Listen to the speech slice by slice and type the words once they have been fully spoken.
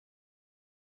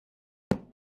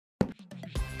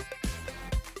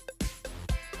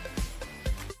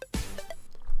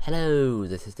Hello,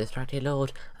 this is Distracted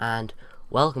Lord, and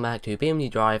welcome back to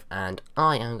BeamNG.drive, and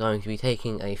I am going to be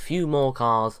taking a few more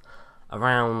cars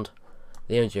around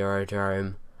the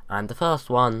Endurodrome, and the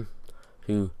first one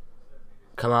to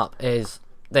come up is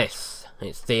this.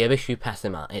 It's the Ibishu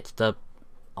Pessima. It's the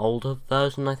older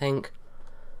version, I think,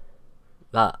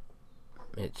 but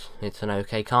it's an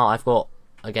okay car. I've got,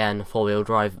 again, all-wheel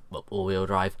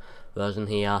drive version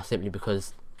here, simply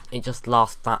because it just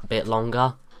lasts that bit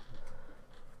longer.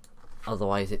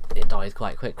 Otherwise it dies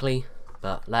quite quickly,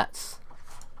 but let's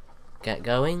get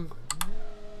going.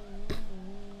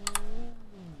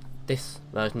 This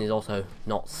version is also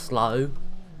not slow.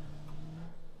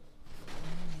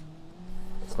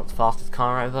 It's not the fastest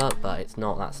car ever, but it's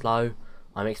not that slow.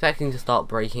 I'm expecting to start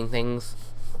breaking things,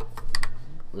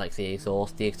 like the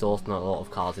exhaust. The exhaust in a lot of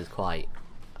cars is quite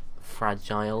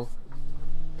fragile.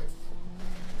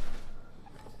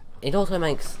 It also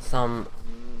makes some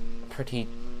pretty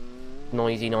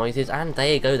noisy noises, and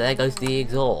there you go, there goes the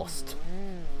exhaust.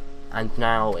 And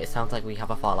now it sounds like we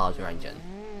have a far larger engine.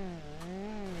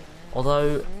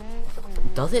 Although,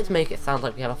 does it make it sound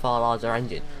like we have a far larger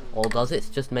engine, or does it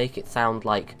just make it sound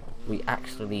like we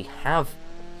actually have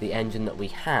the engine that we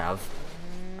have?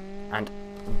 And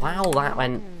wow, that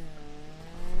went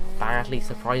badly,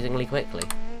 surprisingly quickly.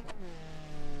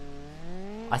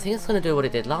 I think it's going to do what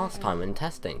it did last time in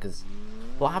testing, because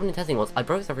what happened in testing was I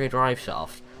broke the rear drive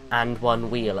shaft and one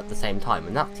wheel at the same time,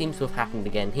 and that seems to have happened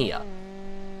again here.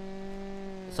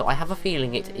 So I have a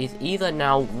feeling it is either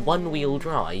now one-wheel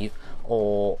drive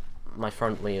or my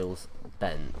front wheel's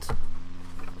bent,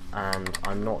 and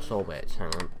I'm not sure which.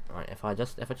 Hang on. Right, if I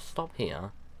just stop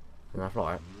here and I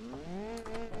fly it,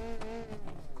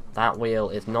 that wheel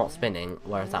is not spinning,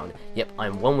 whereas that one. Yep,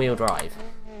 I'm one-wheel drive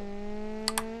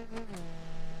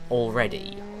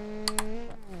already.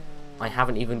 I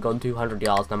haven't even gone 200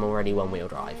 yards and I'm already one-wheel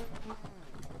drive.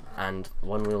 And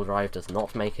one-wheel drive does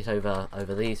not make it over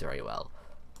these very well.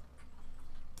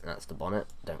 That's the bonnet.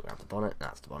 Don't grab the bonnet.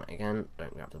 That's the bonnet again.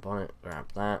 Don't grab the bonnet. Grab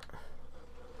that.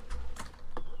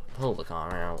 Pull the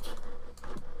car out.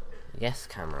 Yes,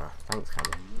 camera. Thanks,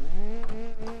 camera.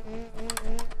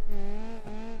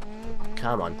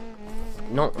 Come on.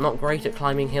 Not great at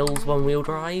climbing hills one-wheel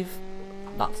drive.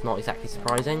 That's not exactly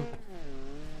surprising.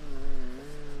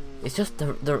 It's just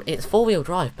it's four-wheel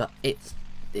drive, but its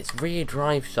rear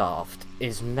drive shaft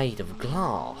is made of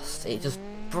glass. It just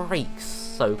breaks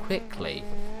so quickly.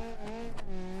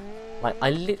 Like, I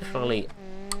literally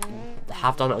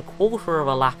have done a quarter of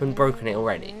a lap and broken it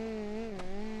already.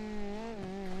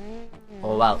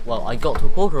 Or well, I got to a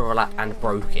quarter of a lap and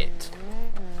broke it.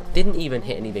 Didn't even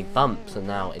hit any big bumps, and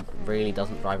now it really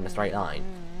doesn't drive in a straight line.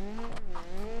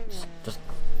 Just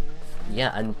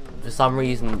yeah, and for some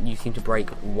reason you seem to break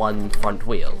one front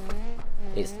wheel.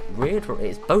 It's weird.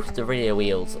 It's both the rear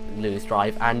wheels lose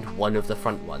drive and one of the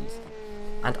front ones.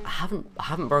 And I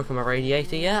haven't broken my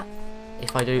radiator yet.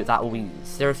 If I do, that will be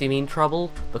seriously mean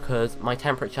trouble, because my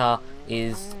temperature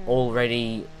is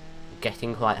already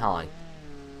getting quite high.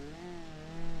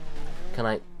 Can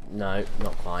I? No,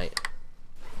 not quite.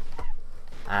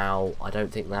 Ow! I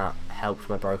don't think that helped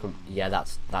my broken. Yeah,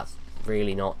 that's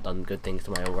really not done good things to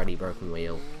my already broken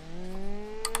wheel.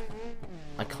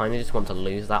 I kind of just want to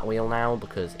lose that wheel now,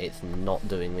 because it's not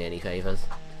doing me any favours.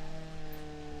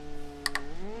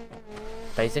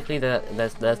 Basically,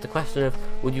 there's the question of,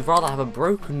 would you rather have a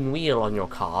broken wheel on your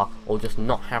car, or just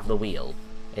not have the wheel?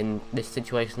 In this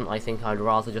situation, I think I'd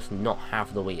rather just not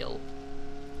have the wheel.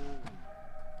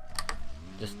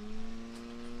 Just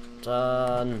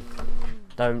turn.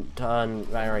 Don't turn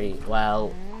very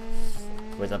well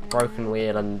with a broken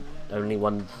wheel and only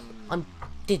one. I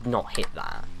did not hit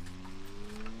that.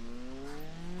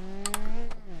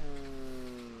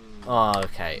 Oh,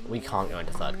 okay, we can't go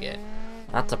into third gear.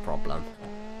 That's a problem.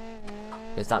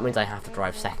 Because that means I have to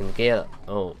drive second gear.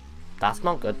 Oh, that's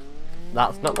not good.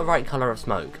 That's not the right colour of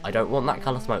smoke. I don't want that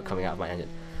colour of smoke coming out of my engine.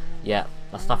 Yeah,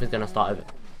 that stuff is going to start over.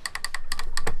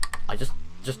 I just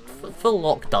full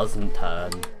lock doesn't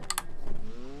turn.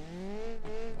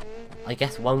 I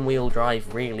guess one-wheel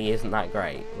drive really isn't that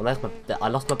great. Well, there's I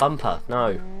lost my bumper.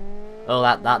 No. Oh,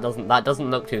 that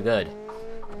doesn't look too good.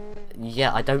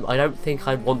 Yeah, I don't think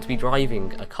I'd want to be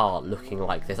driving a car looking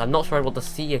like this. I'm not sure I'd want to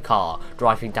see a car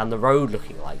driving down the road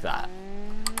looking like that.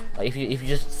 Like, if you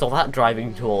just saw that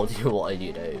driving towards you, what would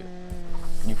you do?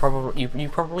 You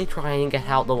probably try and get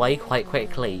out the way quite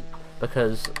quickly,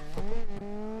 because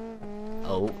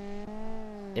oh,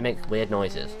 it makes weird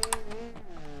noises.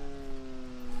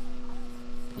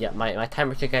 Yeah, my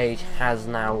temperature gauge has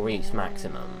now reached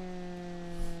maximum.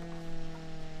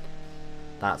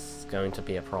 That's going to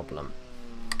be a problem.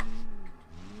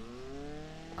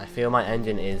 I feel my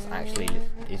engine is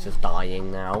just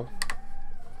dying now.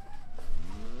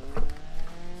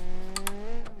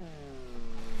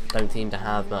 Don't seem to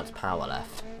have much power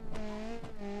left.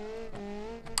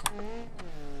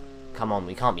 Come on,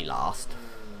 we can't be last.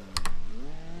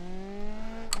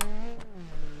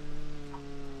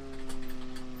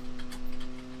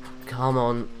 Come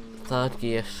on, third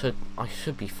gear I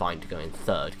should be fine to go in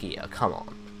third gear, come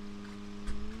on.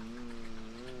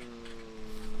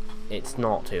 It's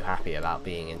not too happy about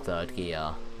being in third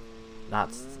gear.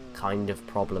 That's kind of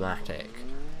problematic.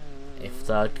 If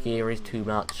third gear is too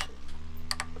much...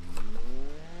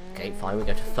 Okay, fine, we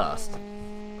go to first.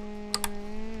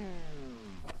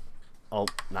 Oh,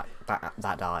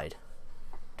 that died.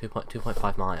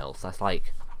 2.5 miles, that's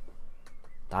like...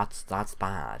 That's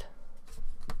bad.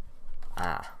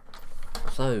 Ah.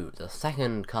 So, the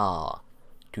second car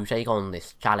to take on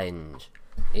this challenge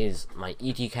is my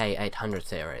ETK 800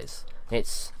 series.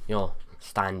 It's your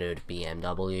standard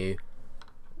BMW.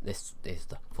 This is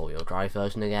the 4-wheel drive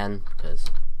version again, because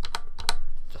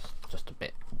just a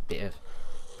bit of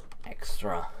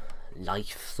extra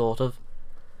life, sort of.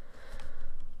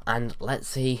 And let's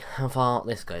see how far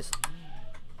this goes.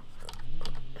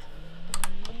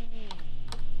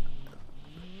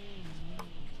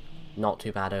 Not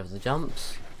too bad over the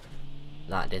jumps.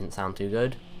 That didn't sound too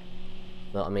good.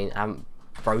 But I mean, I haven't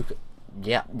broken...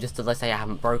 Yeah, just as I say I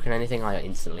haven't broken anything, I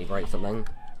instantly break something.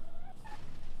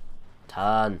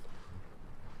 Turn.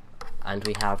 And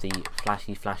we have the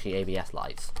flashy ABS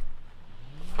lights.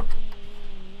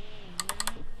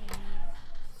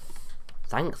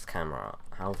 Thanks, camera.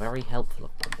 How very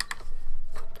helpful.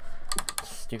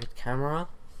 Stupid camera.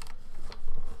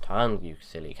 Turn, you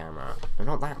silly camera. No,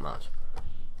 not that much.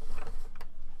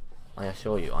 I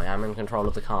assure you, I am in control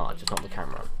of the car, just not the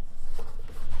camera.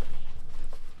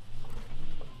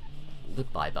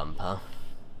 Goodbye, bumper.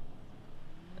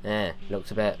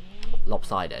 Looks a bit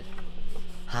lopsided.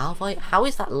 How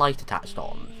is that light attached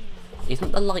on?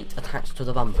 Isn't the light attached to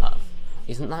the bumper?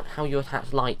 Isn't that how you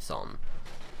attach lights on?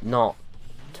 Not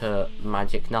to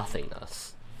magic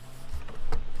nothingness.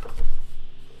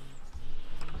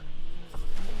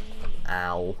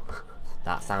 Ow.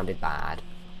 That sounded bad.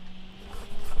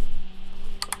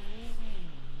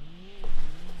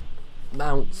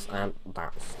 Bounce, and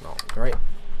that's not great.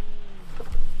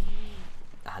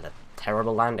 I had a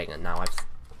terrible landing and now I've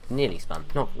nearly spun.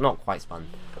 Not quite spun,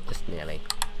 just nearly.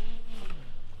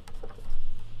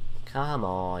 Come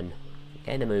on.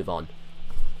 Getting a move on.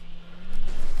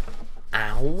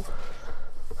 Ow.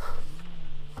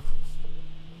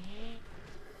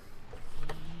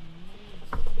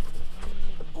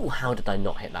 Oh, how did I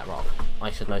not hit that rock?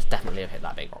 I should most definitely have hit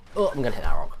that big rock. Oh, I'm gonna hit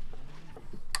that rock.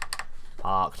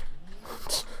 Parked.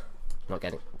 Not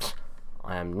getting...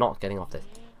 I am not getting off this.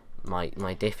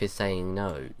 My diff is saying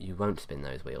no, you won't spin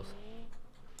those wheels.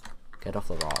 Get off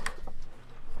the rock.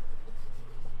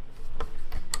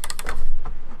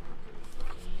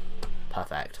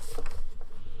 Perfect.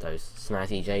 Those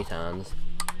snazzy J-turns.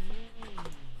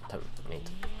 Don't need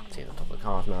to see the top of the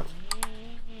car as much.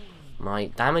 My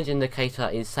damage indicator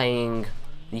is saying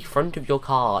the front of your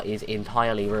car is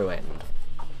entirely ruined.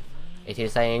 It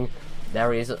is saying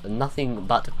there is nothing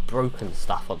but broken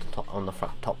stuff on the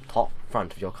top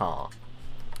front of your car.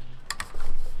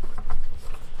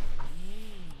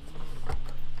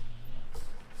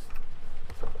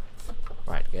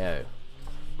 Right, go.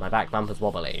 My back bumper's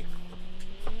wobbly.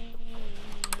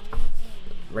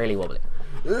 Really wobbly.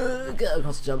 Get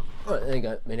across the jump. Right, there you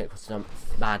go. Made it across the jump.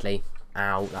 Badly.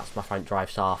 Ow, that's my front drive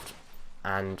shaft.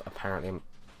 And apparently...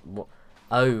 What?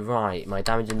 Oh, right. My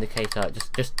damage indicator...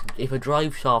 Just if a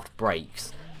drive shaft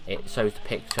breaks, it shows the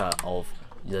picture of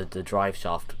the drive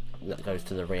shaft that goes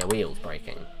to the rear wheels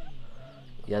breaking.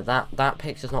 Yeah, that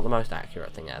picture's not the most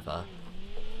accurate thing ever.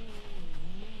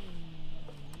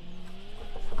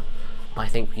 I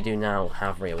think we do now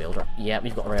have rear wheel drive. Yeah,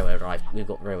 we've got rear wheel drive. We've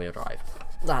got rear wheel drive.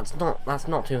 That's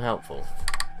not too helpful,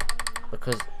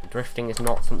 because drifting is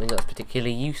not something that's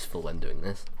particularly useful when doing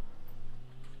this.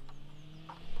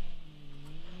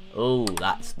 Oh,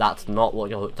 that's not what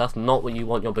you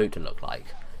want your boot to look like.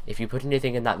 If you put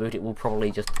anything in that boot, it will probably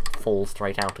just fall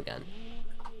straight out again.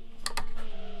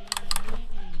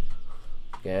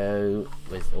 Go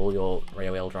with all your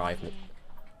rear wheel drive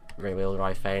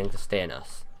failing to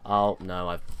steerness. Oh no,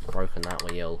 I've broken that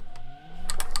wheel.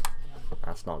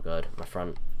 That's not good. My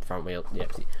front wheel.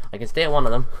 Yep. See, I can steer one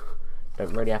of them.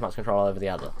 Don't really have much control over the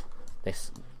other.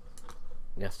 This.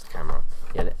 Yes, the camera.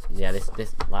 Yeah.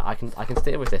 This. Like I can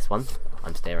steer with this one.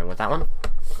 I'm steering with that one.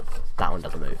 That one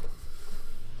doesn't move.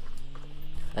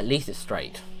 At least it's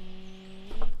straight.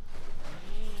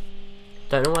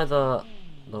 Don't know whether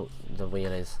the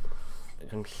wheel is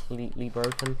completely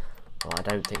broken. Well, I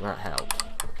don't think that helped.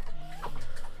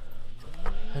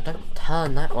 Oh, don't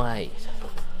turn that way.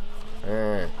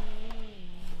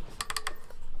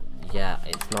 Yeah,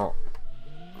 it's not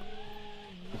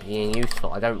being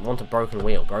useful. I don't want a broken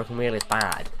wheel. Broken wheel is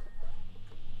bad.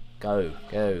 Go,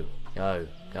 go, go,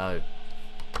 go.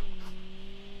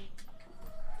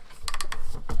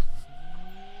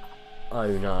 Oh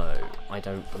no, I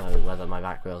don't know whether my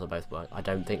back wheels are both working. I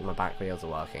don't think my back wheels are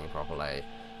working properly.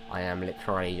 I am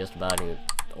literally just burning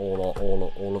all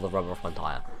of the rubber off my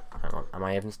tyre. Hang on, am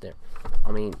I even steering?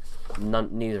 I mean,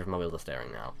 neither of my wheels are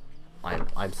steering now.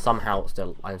 I'm somehow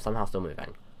still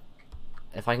moving.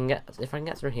 If I can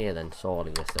get through here, then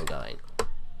surely we're still going.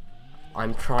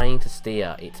 I'm trying to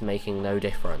steer. It's making no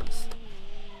difference.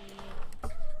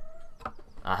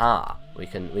 Aha! We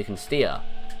can steer.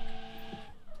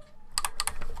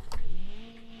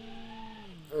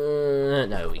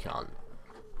 No, we can't.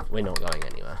 We're not going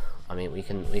anywhere. I mean, we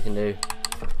can do.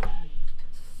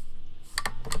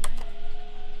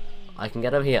 I can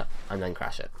get over here and then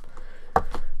crash it.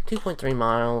 2.3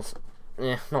 miles.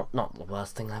 Not the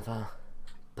worst thing ever,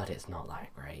 but it's not that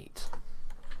great.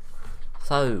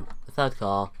 So the third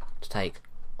car to take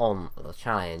on the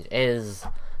challenge is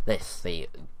this, the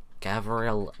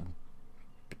Bruckell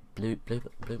Bluebuck.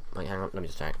 Wait, hang on, let me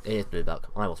just check. It is Bluebuck.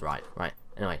 I was right. Right.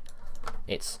 Anyway.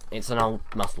 It's an old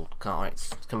muscle car.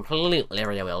 It's completely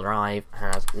rear-wheel drive,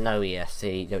 has no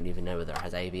ESC, don't even know whether it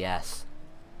has ABS.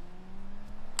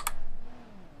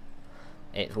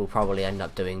 It will probably end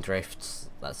up doing drifts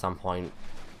at some point,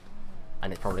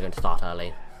 and it's probably going to start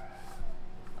early.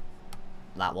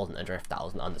 That wasn't a drift, that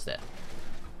was an understeer.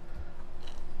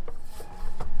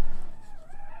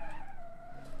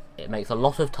 It makes a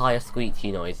lot of tyre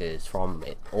squeaky noises from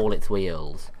all its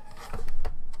wheels.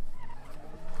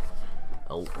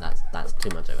 Oh, that's too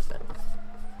much oversteer.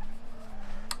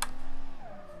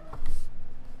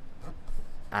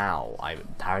 Ow! I'm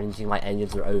challenging my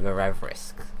engines are over rev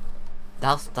risk.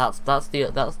 That's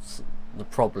the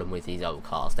problem with these old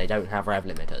cars. They don't have rev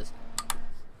limiters,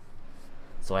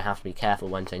 so I have to be careful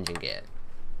when changing gear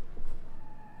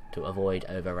to avoid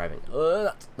over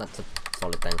revving. That's a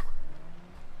solid thing.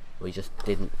 We just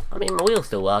didn't. I mean, my wheels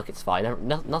still work. It's fine.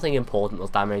 Nothing important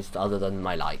was damaged other than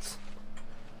my lights,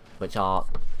 which are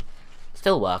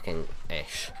still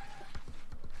working-ish.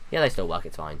 Yeah, they still work,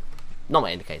 it's fine. Not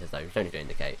my indicators though, you don't need to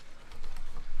indicate.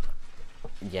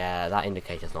 Yeah, that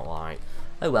indicator's not alright.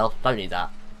 Oh well, don't need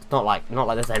that. It's not like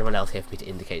there's anyone else here for me to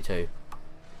indicate to.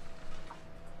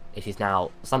 It is now,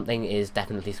 something is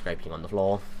definitely scraping on the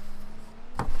floor.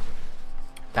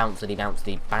 Bouncity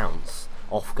bouncity bounce.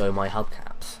 Off go my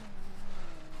hubcaps.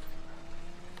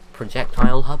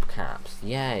 Projectile hubcaps,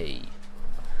 yay.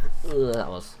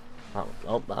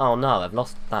 Oh no, I've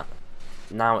lost that.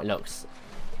 Now it looks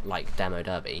like Demo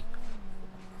Derby.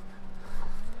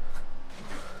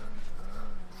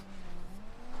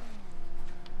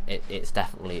 It's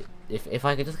definitely, if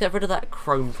I could just get rid of that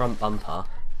chrome front bumper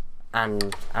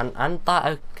and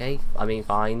that, okay, I mean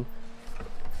fine.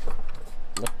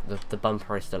 Look, the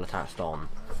bumper is still attached on.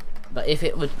 But if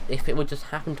it would just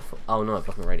happen to, oh no, I've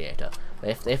lost my radiator.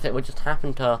 But if it would just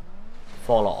happen to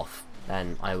fall off,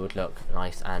 then I would look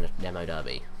nice and Demo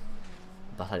Derby.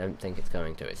 But I don't think it's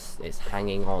going to. It's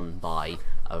hanging on by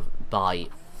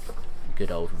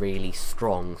good old really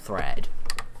strong thread.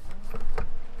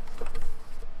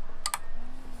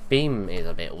 Beam is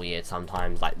a bit weird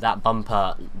sometimes. Like that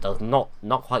bumper does not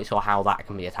quite sure how that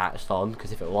can be attached on,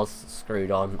 because if it was screwed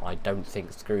on, I don't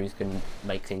think screws can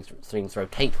make things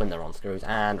rotate when they're on screws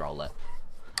and roll it.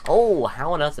 Oh,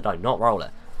 how on earth did I not roll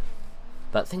it?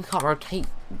 But things can't rotate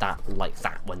like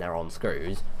that when they're on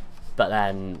screws. But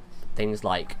then things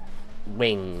like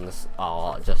wings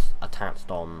are just attached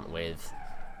on with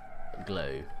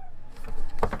glue.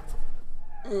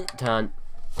 Turn.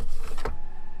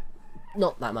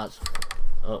 Not that much.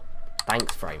 Oh,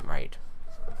 thanks frame rate.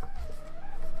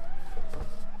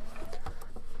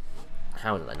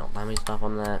 How did they not damage stuff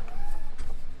on there?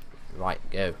 Right,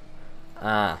 go.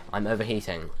 I'm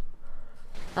overheating.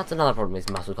 That's another problem with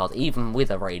muscle cars. Even with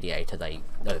a radiator, they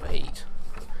overheat.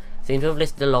 Seem to have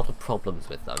listed a lot of problems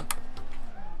with them.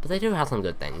 But they do have some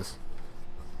good things.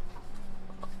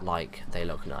 Like, they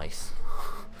look nice.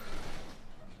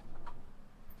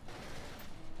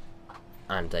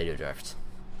 And they do drift.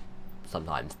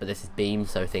 Sometimes. But this is Beam,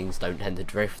 so things don't tend to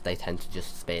drift, they tend to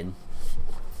just spin.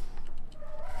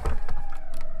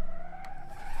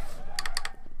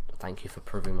 Thank you for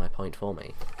proving my point for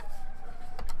me.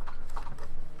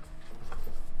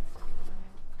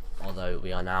 Although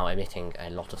we are now emitting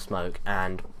a lot of smoke,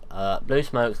 and Blue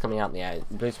smoke's coming out the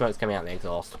blue smoke's coming out the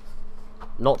exhaust.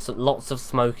 Lots of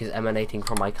smoke is emanating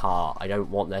from my car. I don't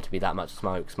want there to be that much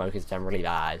smoke. Smoke is generally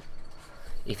bad.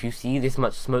 If you see this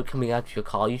much smoke coming out of your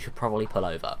car, you should probably pull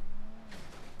over.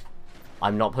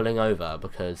 I'm not pulling over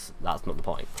because that's not the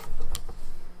point.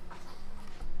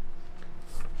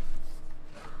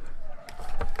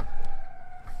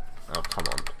 Oh, come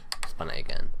on. Spun it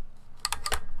again.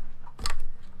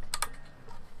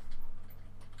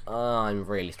 I'm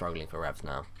really struggling for revs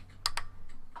now.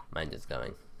 My engine's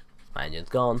going. My engine's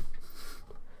gone.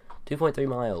 2.3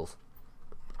 miles.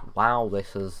 Wow,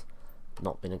 this has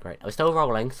not been a great... We're still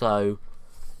rolling, so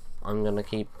I'm gonna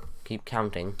keep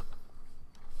counting.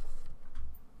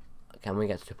 Can we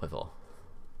get to 2.4?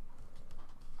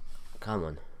 Come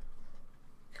on.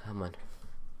 Come on.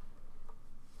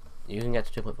 You can get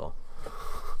to 2.4.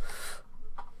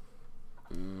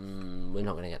 We're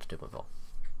not gonna get to 2.4.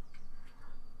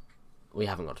 We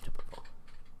haven't got to 2.4.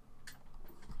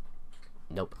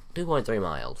 Nope. 2.3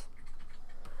 miles.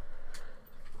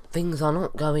 Things are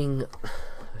not going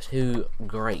too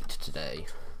great today.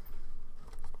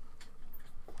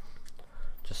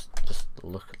 Just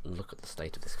look at the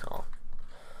state of this car.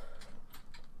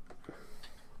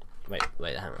 Wait,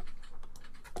 hang on.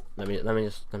 Let me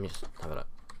just have a look.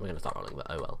 We're gonna start rolling, but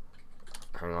oh well.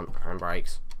 Hang on,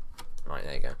 handbrakes. Right,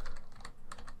 there you go.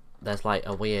 There's like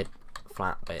a weird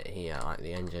flat bit here, like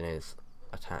the engine is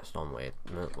attached on weird.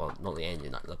 Well, not the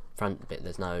engine, like the front bit.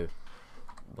 There's no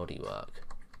bodywork.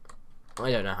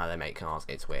 I don't know how they make cars.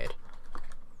 It's weird.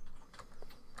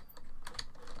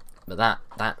 But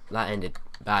that ended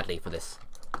badly for this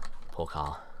poor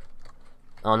car.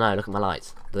 Oh no! Look at my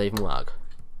lights. Do they even work?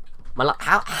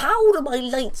 How do my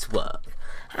lights work?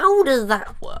 How does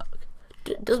that work?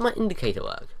 Does my indicator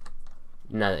work?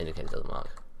 No, the indicator doesn't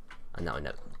work. And no,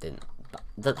 it didn't.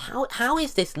 But how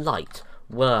is this light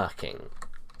working?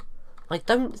 I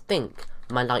don't think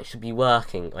my light should be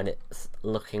working when it's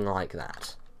looking like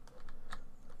that.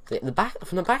 From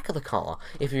the back of the car,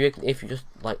 if you just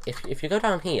like if you go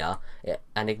down here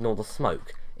and ignore the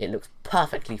smoke, it looks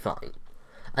perfectly fine.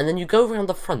 And then you go around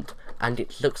the front and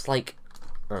it looks like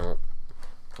well,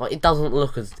 it doesn't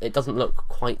look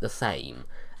quite the same.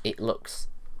 It looks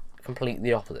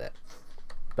completely opposite.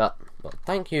 But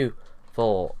thank you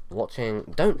for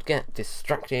watching. Don't get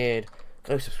distracted.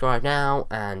 Go subscribe now,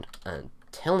 and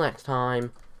until next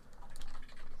time.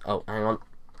 Oh, hang on.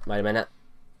 Wait a minute.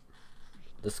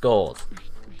 The scores.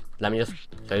 Let me just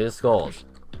show you the scores.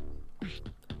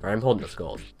 Very important, the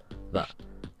scores. But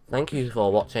thank you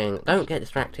for watching. Don't get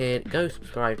distracted. Go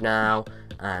subscribe now,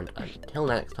 and until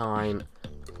next time,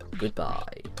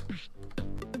 goodbye.